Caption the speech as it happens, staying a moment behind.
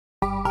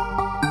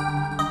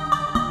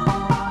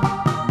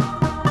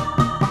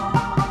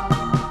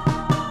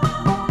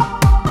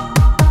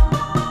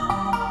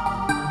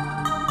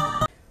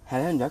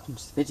welcome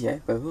to the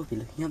video where we'll be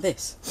looking at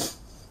this.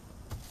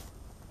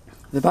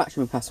 The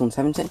Bachmann Class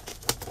 170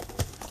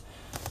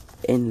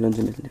 in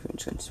London, Midland. I'm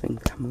just going to swing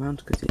the camera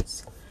around because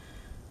it's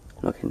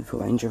not getting the full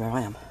range of where I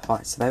am.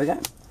 Right, so there we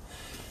go.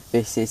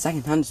 This is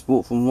second hand, it's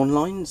bought from One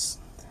Lines,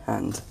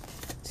 and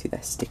see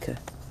their sticker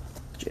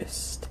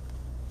just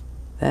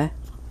there.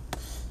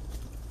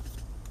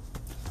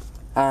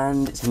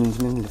 And it's in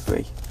London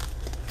livery.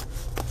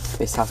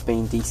 This has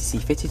been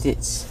DCC fitted,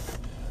 it's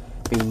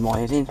been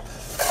wired in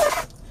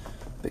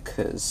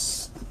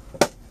because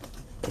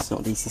it's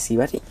not DCC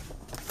ready.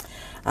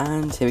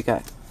 And here we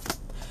go.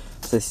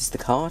 So this is the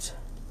card,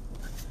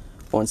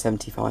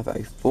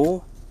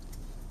 175.04,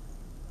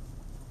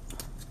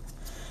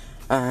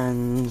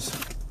 and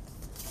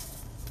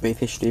brief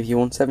history of your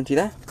 170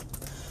 there,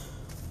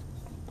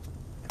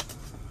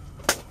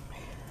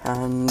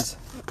 and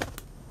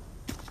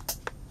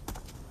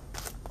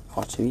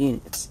our 2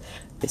 units.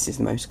 This is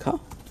the motor car,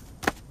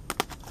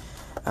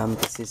 and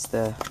this is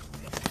the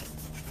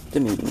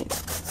dummy unit,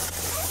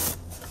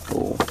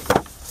 or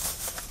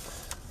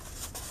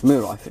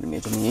real life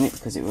dummy unit,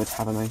 because it would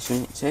have a motor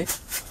in it too,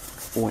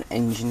 or an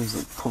engine as it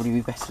would probably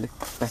be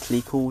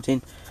betterly called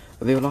in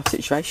a real life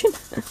situation.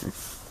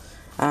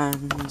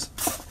 And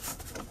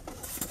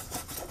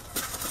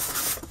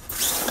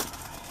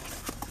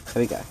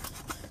there we go.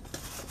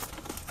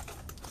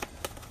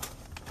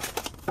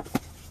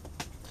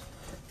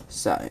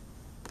 So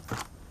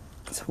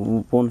it's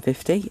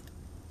 150,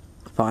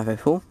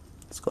 504.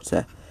 It's got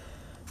a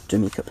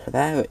dummy coupler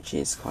there, which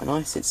is quite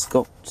nice. It's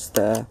got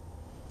the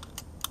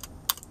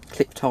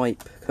clip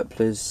type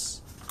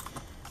couplers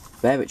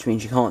there, which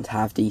means you can't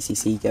have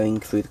DCC going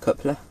through the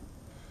coupler.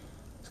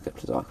 These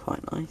couplers are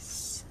quite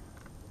nice.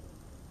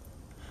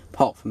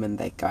 Apart from when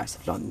they guys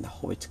have done the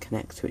Hoy to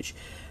connect, which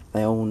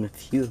they own a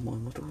few of my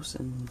models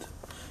and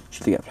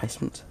should be a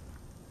replacement.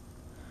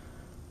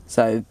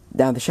 So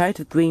now the shade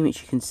of green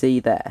which you can see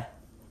there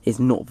is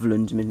not the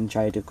London Midland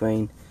shade of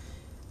green,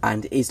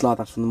 and it is like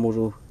that from the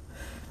model,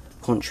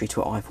 contrary to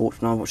what I thought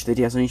when I watched the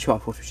videos on YouTube. I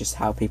thought it was just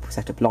how people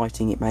set up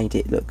lighting, it made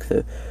it look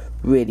the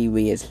really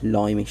weird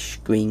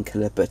limeish green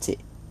colour, but it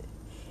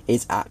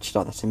is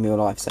actually like that in real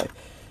life, so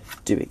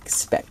do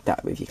expect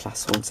that with your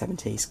Class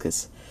 170s,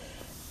 because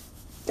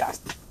I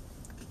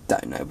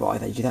don't know why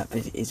they do that,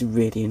 but it is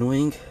really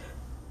annoying.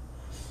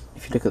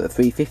 If you look at the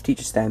 350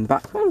 just there in the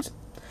background,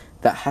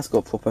 that has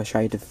got a proper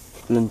shade of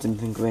London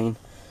Midland green.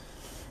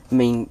 I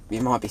mean,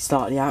 it might be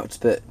slightly out,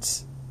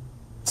 but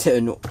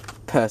to a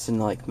person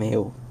like me,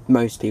 or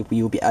most people,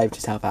 you'll be able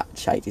to tell that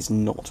shade is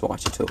not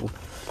right at all.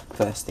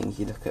 First thing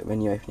you look at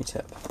when you open it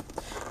up.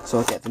 So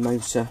I'll get the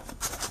motor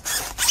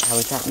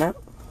powered up now,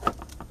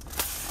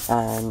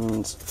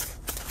 and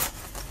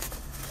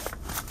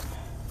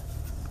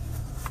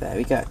there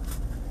we go.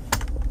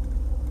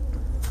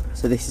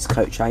 So this is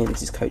coach A and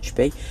this is coach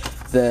B.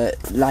 The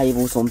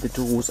labels on the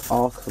doors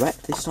are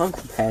correct this time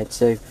compared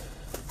to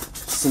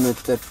some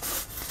of the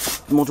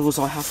models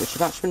I have which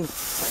have actually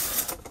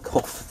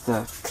off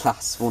the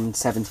Class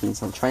 117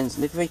 on trains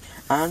delivery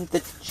and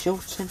the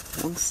Chiltern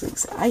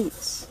 168,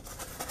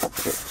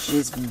 which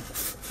is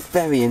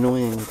very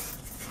annoying,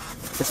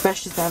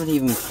 especially if they haven't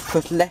even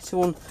put a letter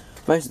on.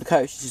 Most of the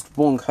coaches, just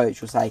one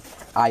coach will say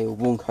A or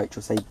one coach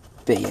will say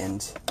B,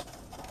 and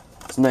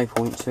there's no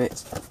point to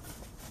it.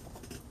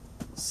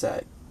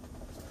 So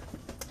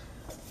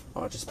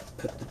I'll just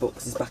put the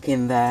boxes back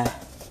in their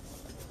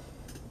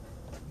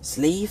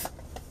sleeve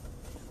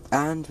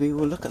and we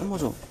will look at the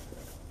model.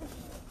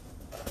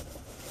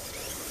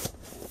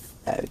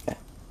 There we go.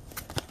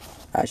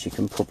 As you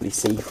can probably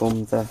see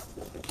from the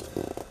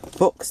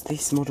box,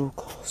 this model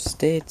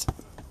costed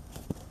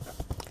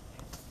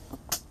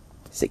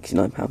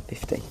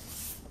 £69.50.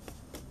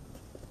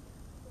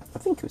 I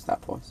think it was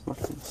that price. Might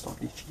have been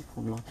slightly cheap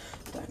online.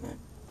 I don't know.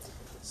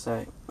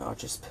 So I'll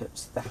just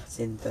put that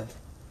in the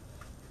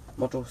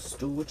model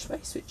storage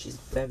space, which is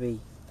very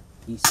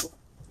useful.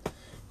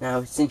 Now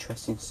it's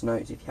interesting to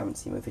note, if you haven't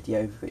seen my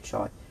video which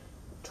I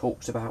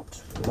talked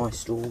about my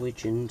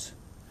storage and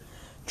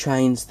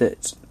trains,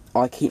 that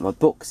I keep my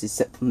boxes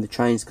separate from the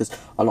trains because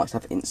I like to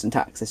have instant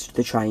access to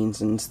the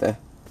trains, and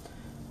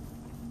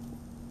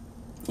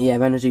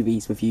when I do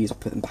these reviews I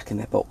put them back in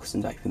their box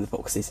and open the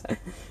boxes.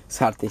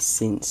 So I've had this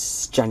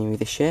since January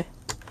this year.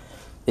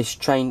 This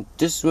train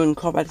does run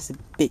quite bad, it's a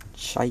bit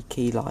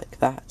shaky like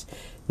that.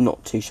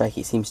 Not too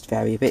shaky, it seems to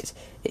vary a bit.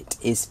 It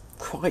is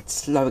quite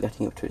slow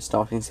getting up to its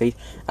starting speed,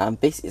 and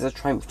this is a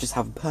train which just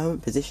have a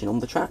permanent position on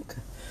the track,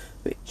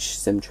 which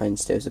some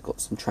trains do. I've got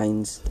some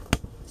trains,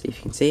 see if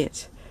you can see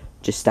it,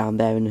 just down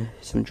there in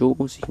some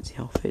drawers, you can see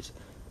half of it,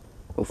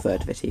 or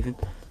third of it even,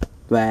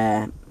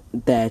 where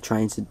their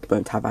trains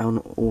won't have on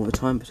all the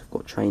time, but I've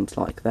got trains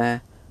like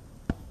there,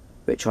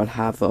 which I'll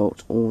have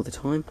out all the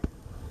time,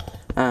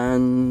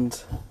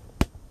 and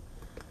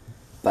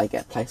they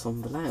get placed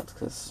on the layout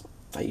because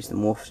I use them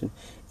more often,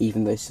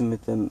 even though some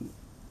of them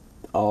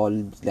are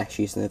less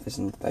used than others,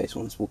 and those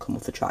ones will come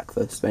off the track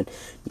first when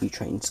new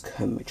trains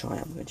come, which I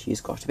am going to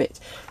use quite a bit.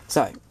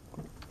 So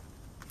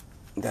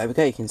there we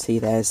go, you can see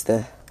there's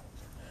the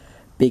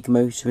big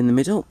motor in the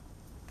middle,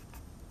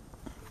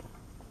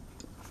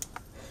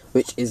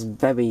 which is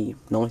very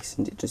nice,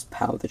 and it does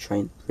power the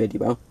train really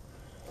well.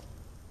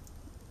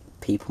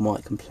 People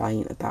might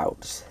complain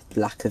about the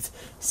lack of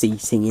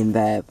seating in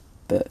there,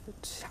 but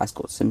it has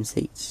got some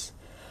seats.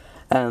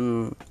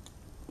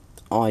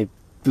 I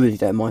really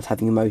don't mind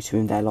having a motor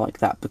in there like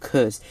that,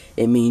 because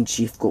it means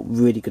you've got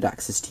really good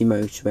access to your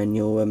motor when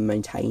you're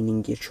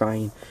maintaining your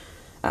train,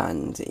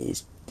 and it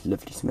is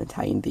lovely to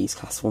maintain these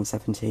Class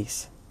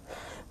 170s.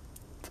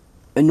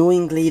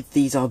 Annoyingly,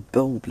 these are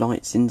bulb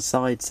lights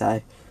inside,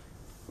 so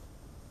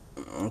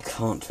I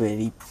can't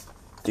really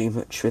do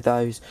much with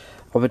those.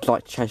 I would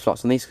like to change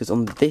lights on these, because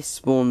on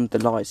this one the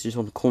lights are just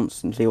on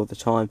constantly all the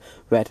time,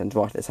 red and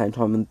white at the same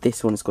time, and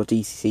this one has got a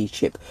DCC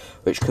chip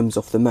which comes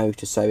off the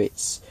motor, so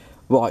it's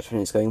white when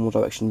it's going in one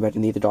direction, red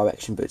in the other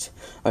direction, but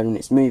only when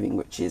it's moving,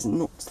 which is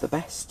not the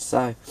best.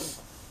 So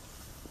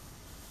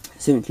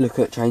something to look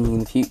at changing in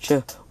the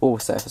future.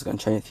 Also, if I was going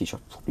to change in the future,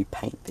 I'd probably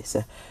paint this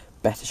a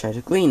better shade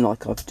of green,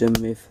 like I've done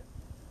with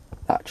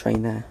that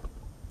train there,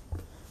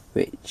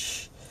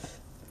 which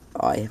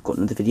I have got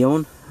another video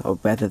on. Or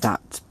whether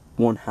that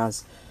one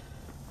has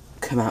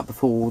come out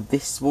before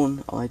this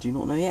one, I do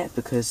not know yet,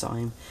 because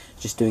I'm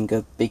just doing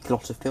a big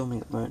lot of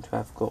filming at the moment.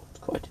 I've got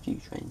quite a few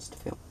trains to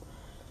film.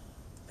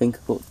 I think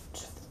I've got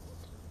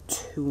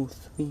 2 or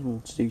 3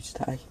 more to do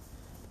today,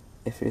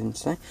 if everything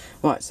today.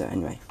 Right, so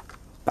anyway,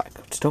 back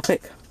to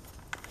topic.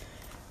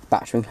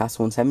 Bachmann Class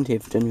 170,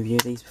 I've done a review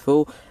of these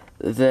before.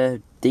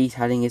 The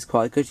detailing is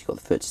quite good. You've got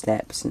the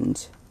footsteps,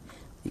 and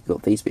you've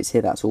got these bits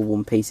here, that's all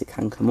one piece, it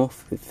can come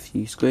off with a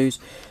few screws.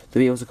 The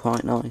wheels are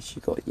quite nice,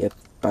 you've got your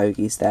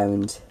bogies there,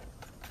 and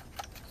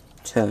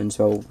turns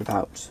well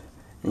without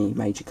any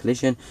major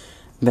collision.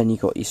 And then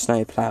you've got your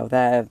snow plough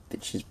there,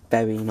 which is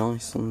very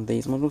nice on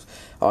these models.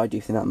 I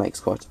do think that makes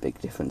quite a big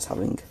difference,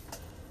 having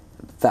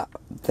that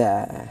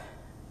there.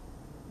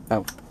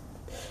 Oh,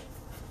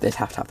 they'd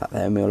have to have that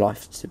there in real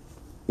life to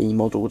be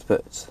modelled,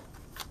 but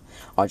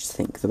I just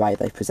think the way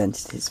they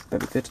present it is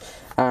very good.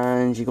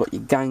 And you've got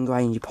your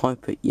gangway and your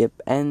pipe at your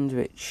end,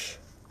 which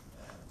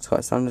is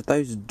quite standard.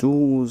 Those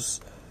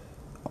doors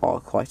are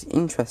quite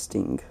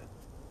interesting,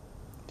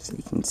 so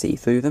you can see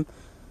through them,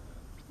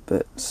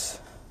 but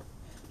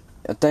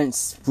I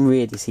don't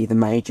really see the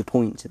major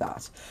point to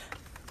that,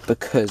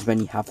 because when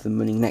you have them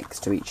running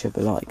next to each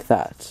other like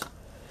that,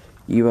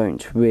 you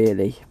won't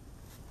really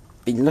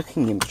be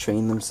looking in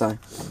between them. So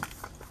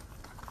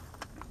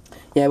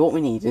yeah, what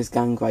we need is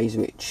gangways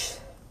which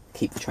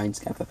keep the train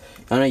together.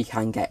 I know you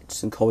can get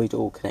some corridor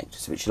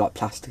connectors which are like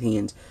plasticky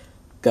and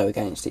go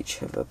against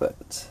each other,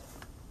 but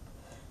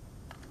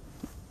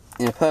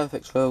in a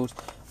perfect world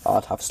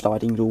I'd have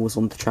sliding doors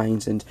on the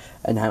trains and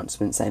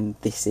announcements saying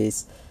this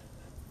is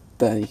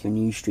Birmingham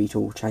New Street,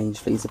 all change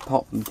please.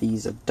 Apart from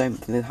these, I don't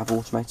think they have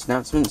automated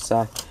announcements,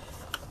 so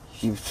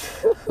you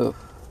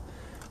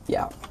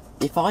yeah.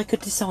 If I could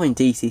design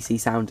DCC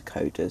sound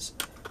decoders,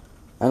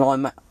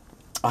 and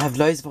I have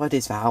loads of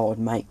ideas for how I'd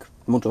make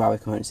model railway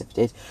components if I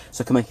did.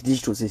 So I can make a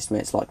digital system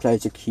where it's like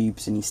loads of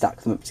cubes and you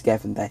stack them up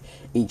together and they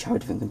each have a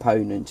different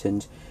component,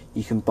 and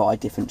you can buy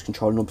different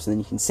control knobs and then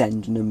you can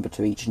send a number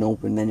to each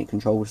knob and then it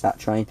controls that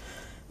train.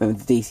 And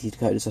with the DC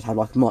decoders I'd have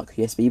like a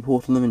micro USB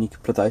port on them, and you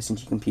could plug those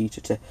into your computer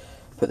to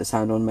put the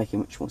sound on, making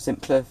it much more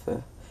simpler for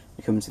when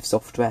it comes with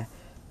software.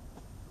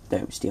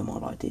 Don't steal my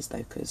ideas though,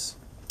 because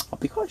I'll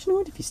be quite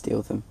annoyed if you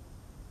steal them.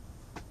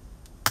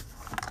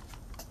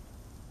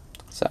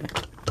 So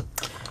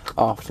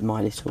after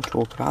my little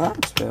talk about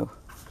that, we'll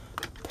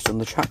put on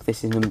the track.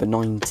 This is number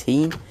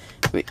 19,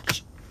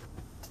 which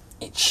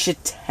it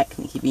should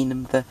technically be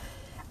number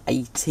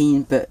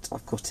 18, but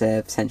I've got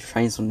central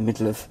trains on the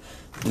middle of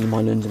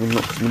my London, and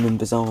lots of the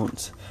numbers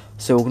aren't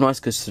so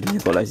organised, because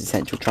we've got loads of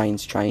central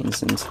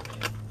trains, and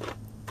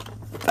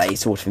they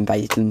sort of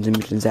invaded London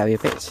Midlands area a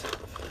bit.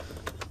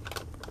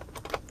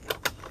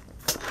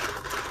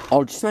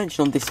 I'll just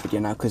mention on this video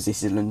now, because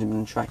this is a London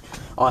Midland train,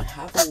 I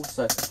have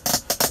also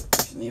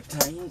recently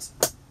obtained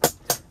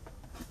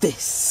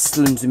this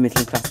London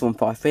Midland Class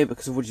 153,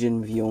 because I've already done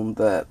a review on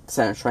the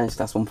Central Trains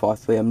Class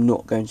 153, I'm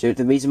not going to do it.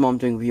 The reason why I'm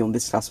doing a review on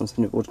this Class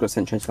 170, I've already got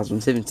Central Trains Class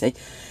 170,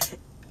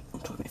 I'm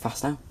talking a bit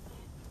fast now,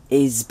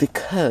 is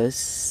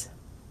because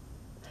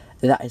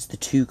that is the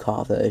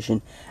 2-car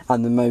version,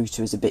 and the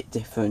motor is a bit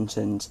different,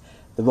 and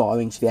the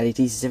wiring to the LEDs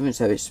is different,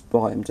 so it's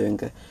why I'm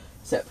doing a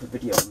separate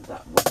video on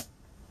that one.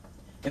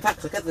 In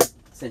fact, I'll get the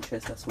Central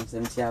Trains Class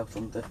 170 out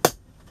on the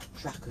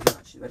track of the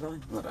actually red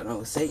line. I don't know,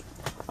 we'll see.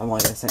 I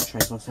might get Central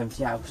Trains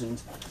 170 out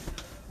and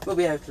we'll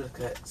be able to look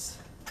at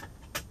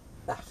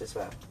that as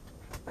well.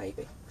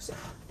 Maybe. We'll see.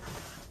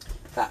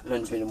 That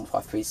London Midland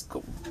 153 is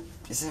cool.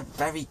 It's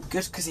very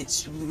good because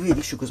it's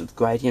really struggles with the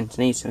gradient.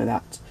 I need some of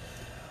that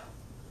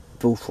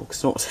bullfrog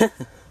snot.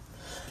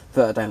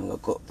 But I don't think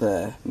I've got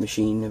the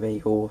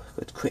machinery or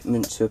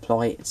equipment to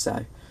apply it,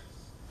 so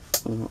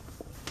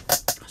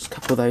just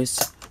couple of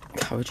those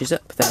carriages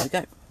up. There we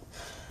go.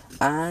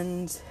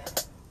 And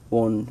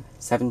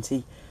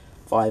 170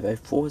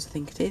 504s, I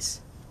think it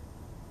is.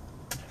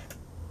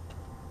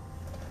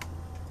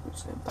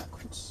 Let's go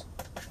backwards.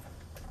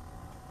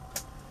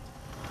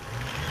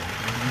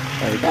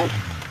 There we go.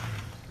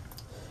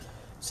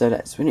 So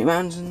let's spin it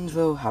round and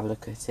we'll have a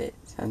look at it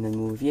and then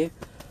we'll review.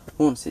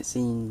 Once it's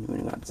in,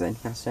 running around, does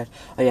anything else said?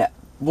 Oh yeah,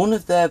 one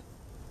of the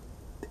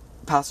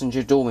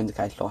passenger door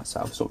indicator lights,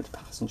 so it's not really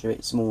passenger,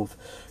 it's more of,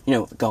 you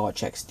know what the guard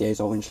checks, those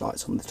orange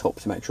lights on the top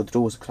to make sure the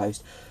doors are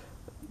closed.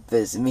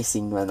 There's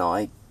missing when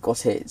I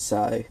got it,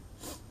 so I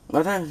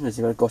don't know if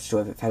I got it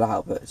or if it fell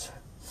out, but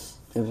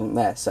it wasn't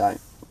there, so I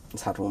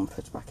just had one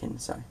put back in.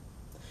 So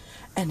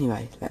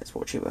anyway, let's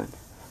watch it run.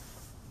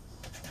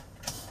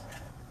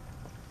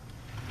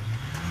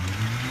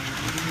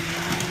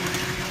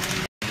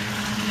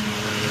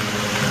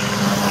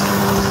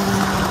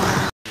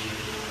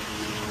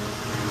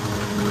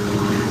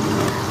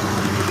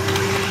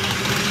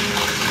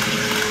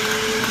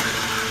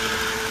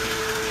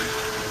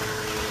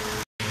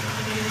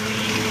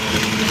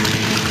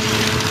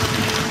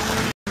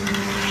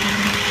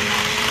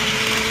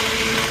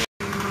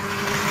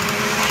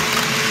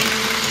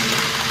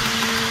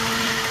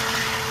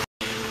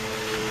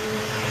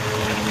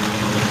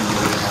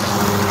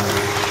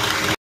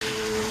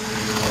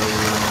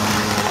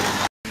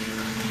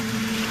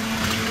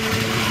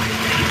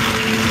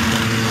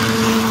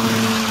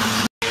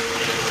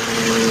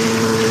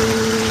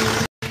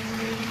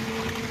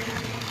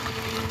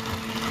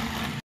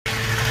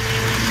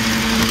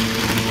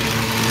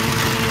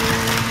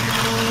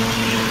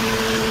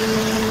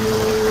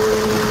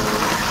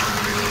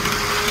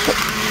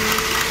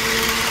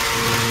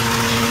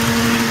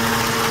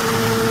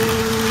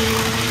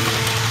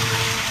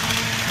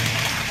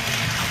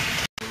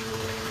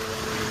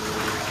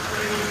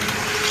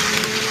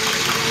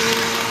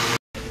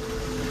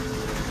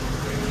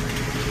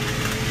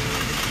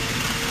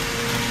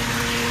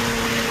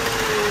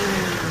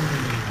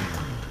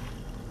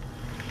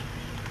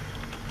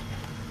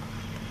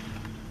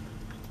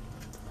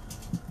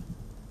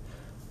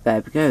 There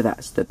we go,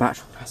 that's the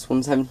Bachmann Class 1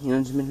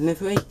 1700 Midland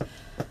livery.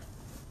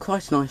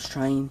 Quite a nice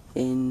train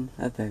in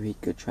a very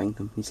good train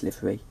company's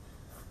livery.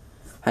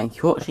 Thank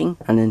you for watching,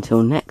 and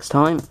until next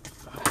time,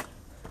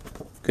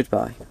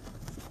 goodbye.